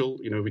potential.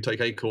 If we take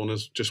Acorn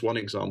as just one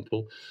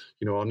example,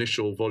 our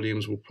initial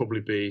volumes will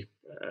probably be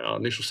our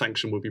initial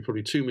sanction will be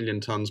probably 2 million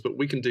tons, but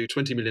we can do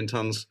 20 million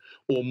tons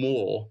or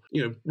more.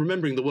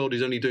 Remembering the world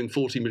is only doing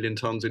 40 million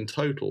tons in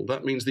total,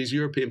 that means these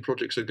European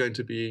projects are going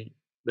to be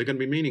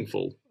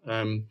meaningful.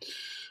 And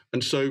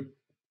so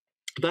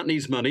that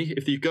needs money.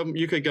 If the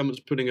UK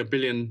government's putting £1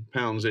 billion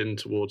in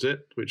towards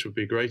it, which would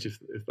be great if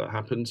that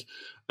happens,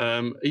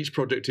 each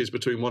project is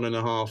between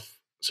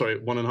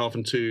 1.5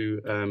 and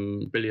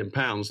 2 billion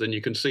pounds, then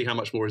you can see how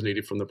much more is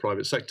needed from the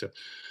private sector.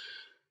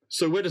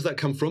 So where does that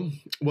come from?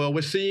 Well,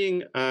 we're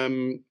seeing,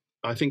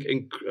 I think,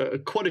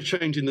 quite a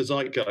change in the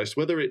zeitgeist,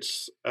 whether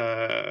it's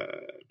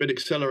been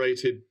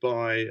accelerated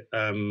by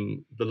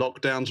the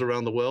lockdowns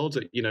around the world,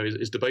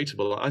 is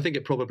debatable. I think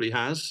it probably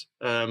has.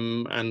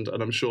 And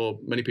I'm sure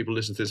many people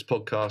listening to this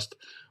podcast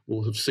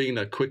will have seen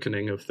a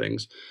quickening of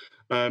things.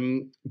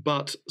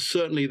 But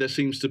certainly there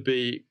seems to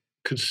be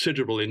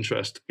considerable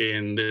interest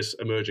in this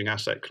emerging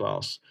asset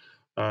class.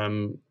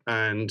 And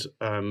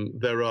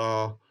there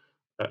are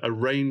a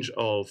range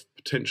of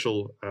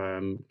potential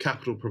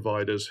capital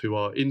providers who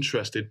are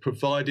interested,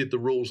 provided the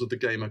rules of the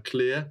game are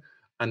clear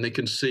and they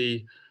can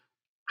see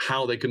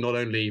how they can not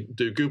only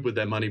do good with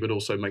their money, but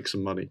also make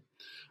some money.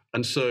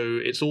 And so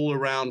it's all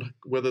around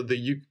whether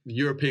the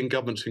European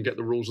governments can get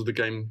the rules of the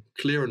game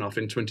clear enough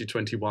in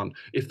 2021.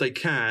 If they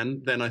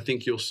can, then I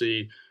think you'll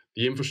see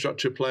the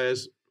infrastructure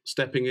players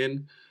stepping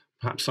in,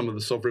 perhaps some of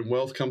the sovereign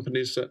wealth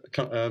companies,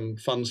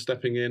 funds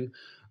stepping in,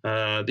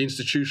 the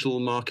institutional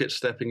market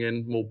stepping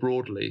in more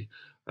broadly,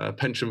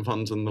 pension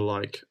funds and the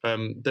like.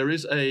 There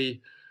is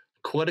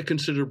quite a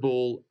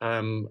considerable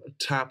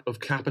tap of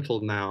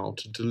capital now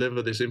to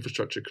deliver this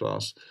infrastructure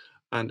class.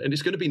 And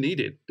it's going to be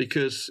needed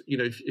because,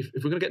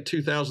 if we're going to get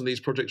 2,000 of these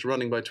projects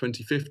running by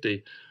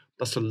 2050,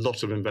 that's a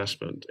lot of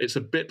investment. It's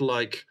a bit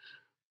like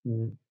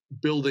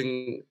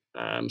building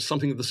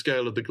something of the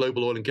scale of the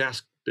global oil and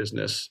gas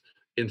business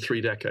in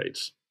 3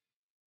 decades.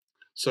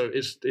 So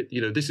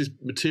this is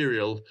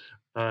material.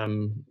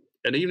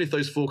 And even if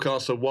those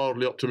forecasts are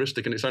wildly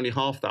optimistic and it's only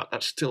half that,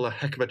 that's still a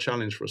heck of a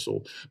challenge for us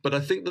all. But I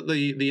think that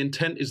the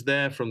intent is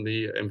there from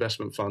the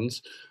investment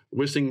funds.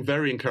 We're seeing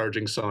very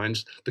encouraging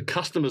signs. The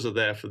customers are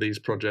there for these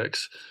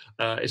projects.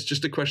 It's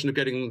just a question of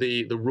getting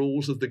the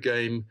rules of the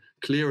game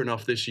clear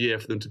enough this year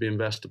for them to be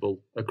investable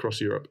across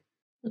Europe.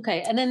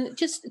 Okay, and then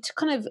just to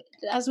kind of,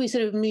 as we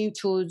sort of move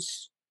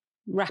towards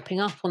wrapping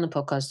up on the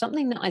podcast,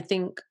 something that I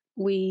think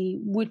we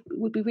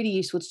would be really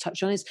useful to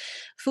touch on is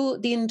for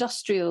the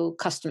industrial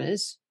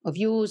customers of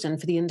yours and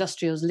for the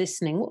industrials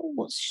listening,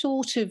 what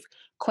sort of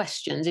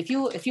questions, if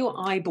you're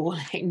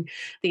eyeballing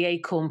the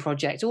Acorn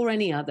project or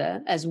any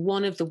other as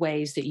one of the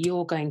ways that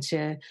you're going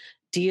to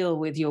deal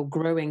with your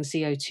growing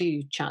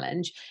CO2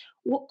 challenge,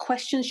 what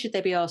questions should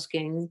they be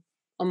asking?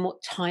 On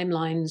what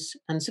timelines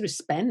and sort of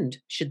spend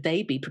should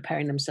they be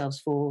preparing themselves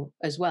for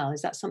as well?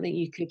 Is that something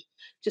you could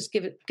just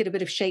get a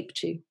bit of shape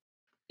to?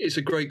 It's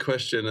a great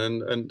question,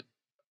 and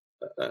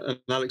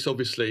Alex,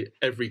 obviously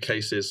every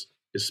case is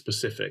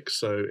specific,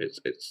 so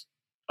it's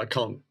I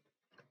can't,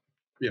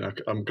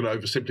 I'm going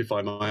to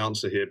oversimplify my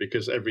answer here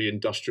because every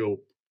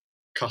industrial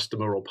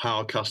customer or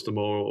power customer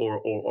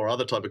or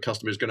other type of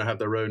customer is going to have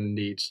their own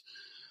needs.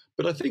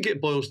 But I think it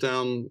boils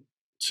down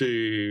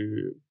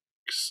to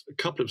a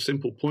couple of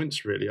simple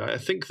points, really. I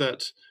think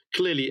that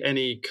clearly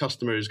any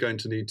customer is going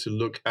to need to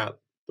look at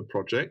the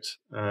project,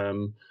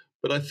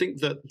 but I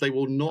think that they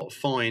will not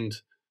find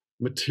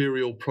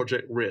material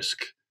project risk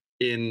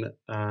in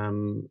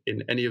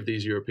any of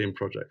these European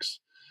projects.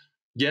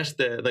 Yes,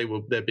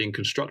 they're being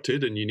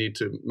constructed, and you need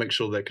to make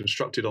sure they're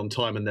constructed on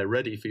time and they're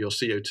ready for your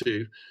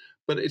CO2.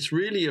 But it's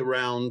really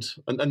around,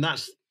 and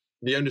that's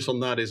the onus on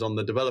that is on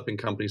the developing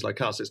companies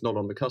like us. It's not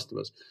on the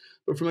customers.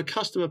 But from a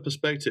customer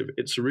perspective,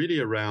 it's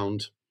really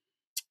around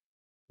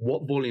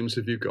what volumes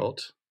have you got,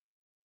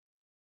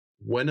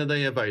 when are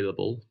they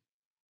available,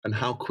 and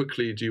how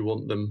quickly do you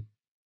want them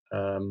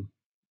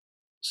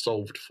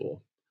solved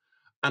for?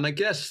 And I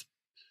guess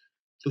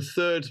the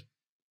third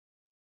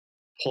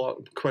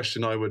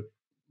question I would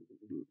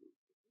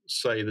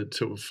say that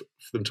for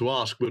them to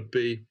ask would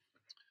be,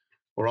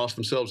 or ask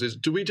themselves, is,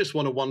 do we just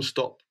want a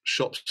one-stop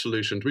shop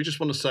solution? Do we just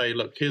want to say,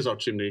 look, here's our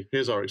chimney,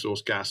 here's our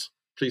exhaust gas,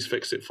 please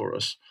fix it for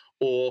us?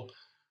 Or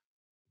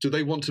do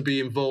they want to be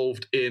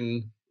involved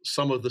in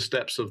some of the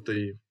steps of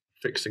the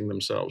fixing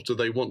themselves? Do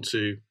they want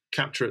to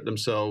capture it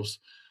themselves?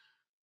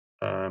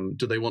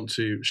 Do they want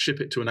to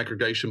ship it to an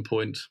aggregation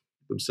point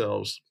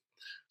themselves?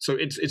 So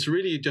it's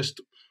really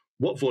just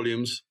what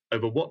volumes,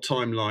 over what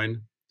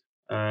timeline,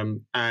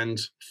 and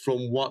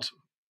from what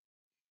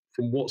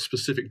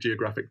specific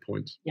geographic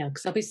points. Yeah,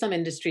 because there'll be some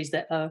industries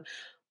that are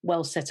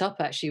well set up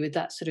actually with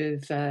that sort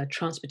of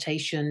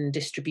transportation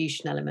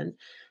distribution element,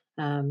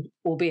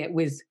 albeit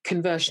with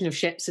conversion of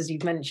ships, as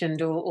you've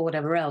mentioned, or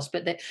whatever else.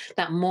 But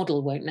that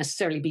model won't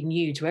necessarily be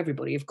new to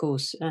everybody, of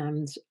course.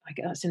 And I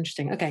guess that's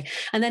interesting. Okay,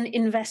 and then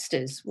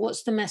investors,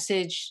 what's the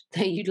message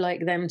that you'd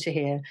like them to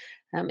hear?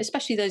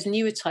 Especially those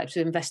newer types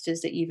of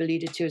investors that you've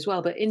alluded to as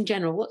well. But in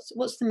general,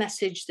 what's the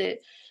message that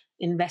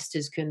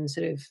investors can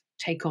sort of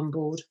take on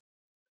board?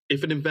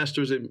 If an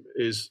investor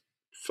is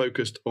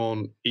focused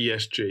on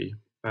ESG,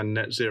 and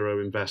net zero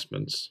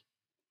investments,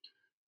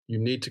 you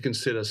need to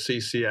consider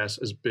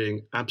CCS as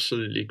being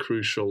absolutely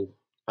crucial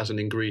as an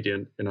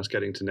ingredient in us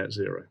getting to net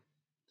zero.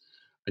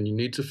 And you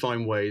need to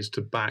find ways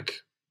to back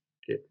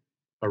it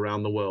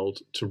around the world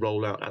to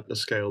roll out at the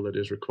scale that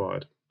is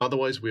required.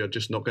 Otherwise, we are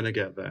just not going to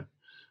get there.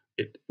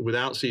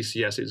 Without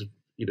CCS, it's,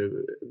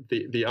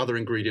 the other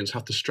ingredients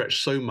have to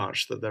stretch so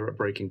much that they're at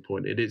breaking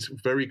point. It is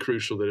very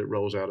crucial that it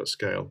rolls out at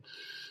scale.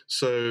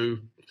 So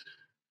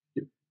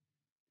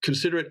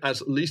consider it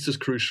as at least as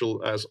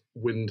crucial as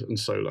wind and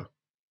solar.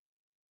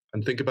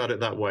 And think about it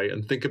that way,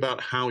 and think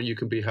about how you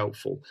can be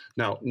helpful.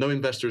 Now, no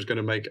investor is going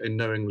to make a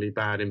knowingly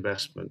bad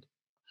investment.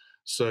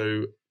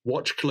 So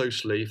watch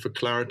closely for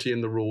clarity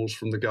in the rules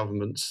from the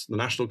governments, the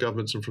national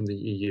governments and from the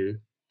EU.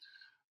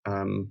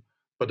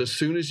 But as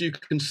soon as you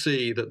can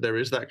see that there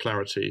is that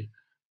clarity,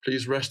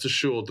 please rest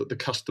assured that the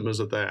customers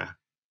are there,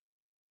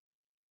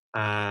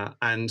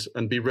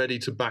 and be ready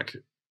to back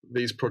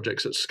these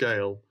projects at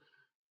scale,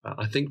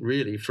 I think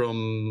really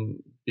from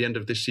the end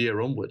of this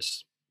year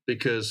onwards,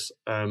 because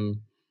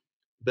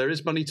there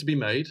is money to be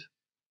made,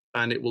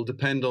 and it will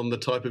depend on the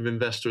type of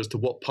investor as to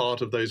what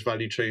part of those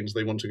value chains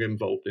they want to get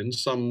involved in.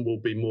 Some will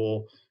be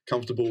more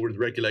comfortable with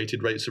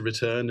regulated rates of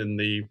return in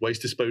the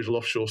waste disposal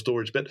offshore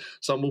storage bit.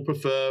 Some will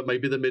prefer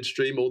maybe the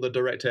midstream or the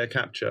direct air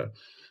capture.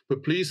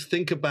 But please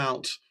think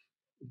about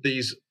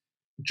these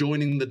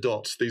joining the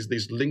dots,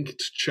 these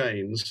linked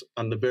chains,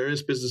 and the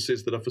various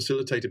businesses that are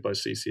facilitated by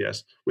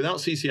CCS. Without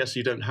CCS,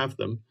 you don't have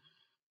them.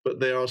 But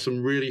there are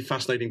some really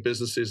fascinating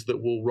businesses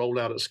that will roll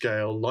out at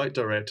scale, like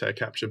direct air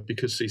capture,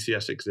 because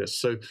CCS exists.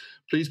 So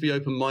please be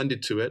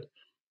open-minded to it.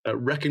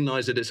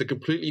 Recognize that it's a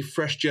completely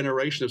fresh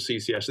generation of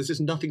CCS. This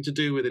is nothing to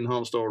do with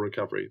enhanced oil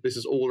recovery. This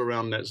is all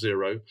around net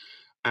zero.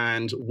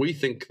 And we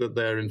think that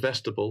they're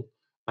investable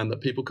and that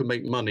people can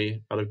make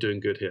money out of doing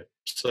good here.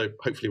 So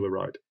hopefully we're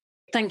right.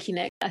 Thank you,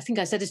 Nick. I think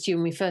I said this to you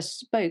when we first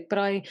spoke, but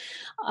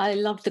I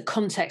love the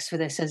context for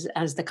this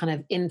as the kind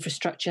of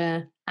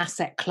infrastructure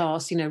asset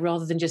class,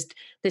 rather than just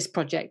this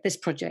project,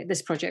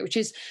 which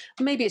is,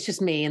 maybe it's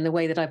just me and the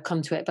way that I've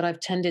come to it, but I've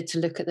tended to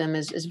look at them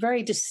as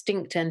very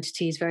distinct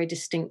entities, very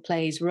distinct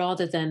plays,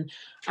 rather than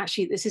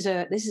actually this is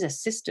a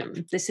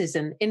system. This is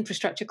an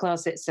infrastructure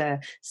class. It's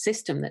a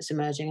system that's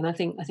emerging, and I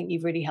think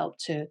you've really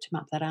helped to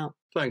map that out.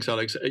 Thanks,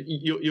 Alex.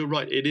 You're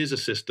right. It is a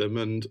system,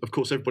 and of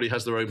course, everybody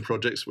has their own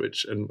projects,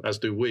 and as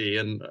do we.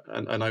 And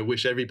I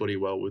wish everybody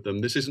well with them.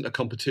 This isn't a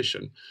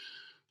competition.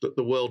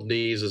 The world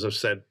needs, as I've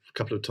said a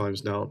couple of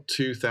times now,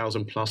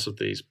 2,000 plus of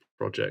these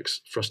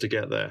projects for us to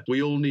get there.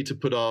 We all need to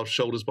put our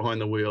shoulders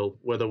behind the wheel,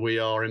 whether we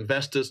are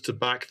investors to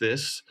back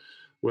this,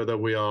 whether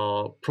we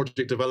are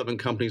project development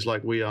companies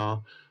like we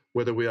are,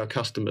 whether we are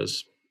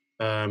customers,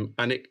 and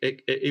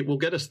it will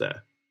get us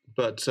there.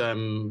 But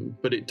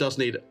it does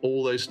need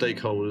all those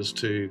stakeholders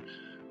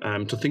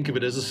to think of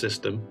it as a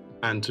system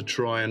and to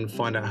try and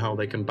find out how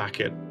they can back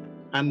it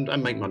and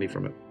make money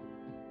from it.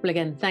 Well,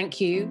 again,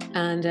 thank you,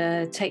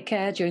 and take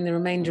care during the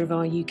remainder of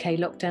our UK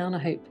lockdown. I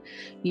hope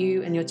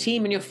you and your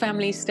team and your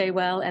family stay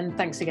well, and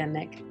thanks again,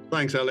 Nick.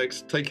 Thanks,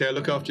 Alex. Take care,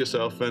 look after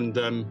yourself, and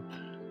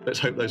let's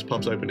hope those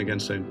pubs open again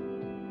soon.